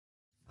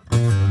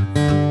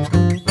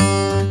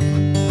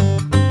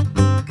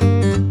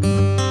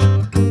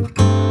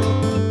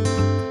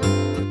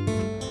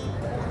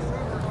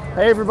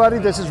Hey everybody,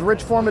 this is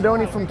Rich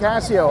Formidoni from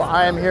Casio.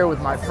 I am here with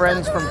my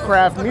friends from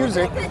Kraft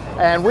Music,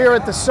 and we are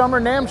at the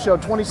Summer NAMM Show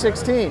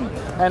 2016.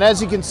 And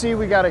as you can see,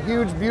 we got a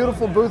huge,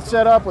 beautiful booth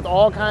set up with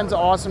all kinds of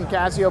awesome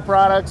Casio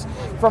products,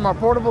 from our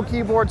portable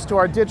keyboards to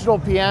our digital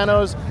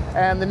pianos,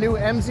 and the new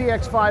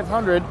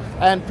MZ-X500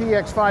 and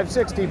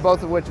PX560,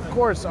 both of which, of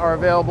course, are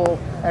available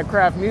at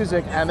Kraft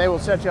Music, and they will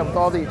set you up with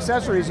all the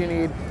accessories you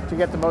need to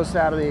get the most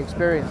out of the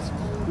experience.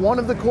 One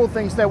of the cool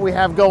things that we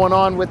have going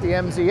on with the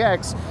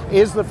MZ-X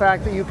is the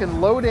fact that you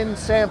can load in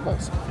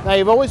samples. Now,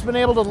 you've always been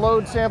able to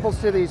load samples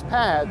to these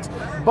pads,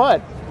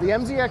 but the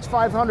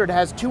MZ-X500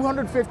 has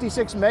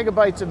 256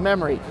 megabytes of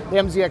memory. The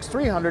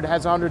MZ-X300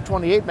 has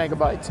 128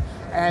 megabytes.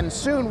 And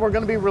soon we're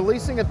going to be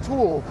releasing a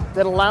tool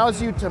that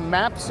allows you to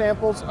map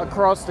samples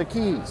across the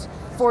keys.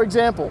 For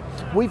example,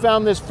 we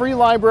found this free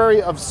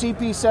library of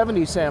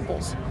CP70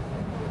 samples.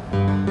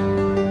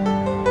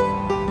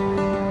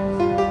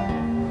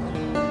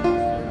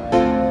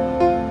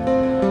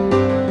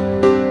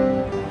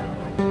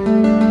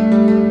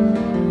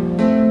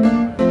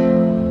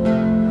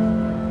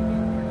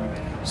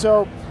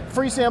 So,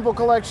 free sample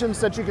collections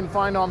that you can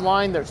find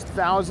online, there's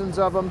thousands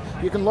of them.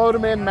 You can load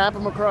them in, map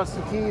them across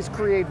the keys,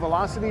 create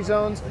velocity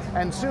zones,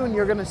 and soon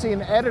you're going to see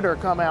an editor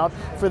come out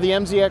for the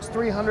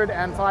MZ-X300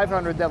 and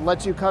 500 that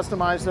lets you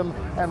customize them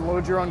and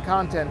load your own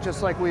content,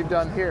 just like we've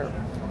done here.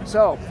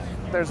 So,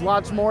 there's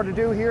lots more to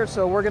do here,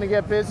 so we're going to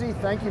get busy.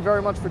 Thank you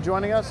very much for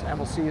joining us, and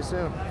we'll see you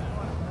soon.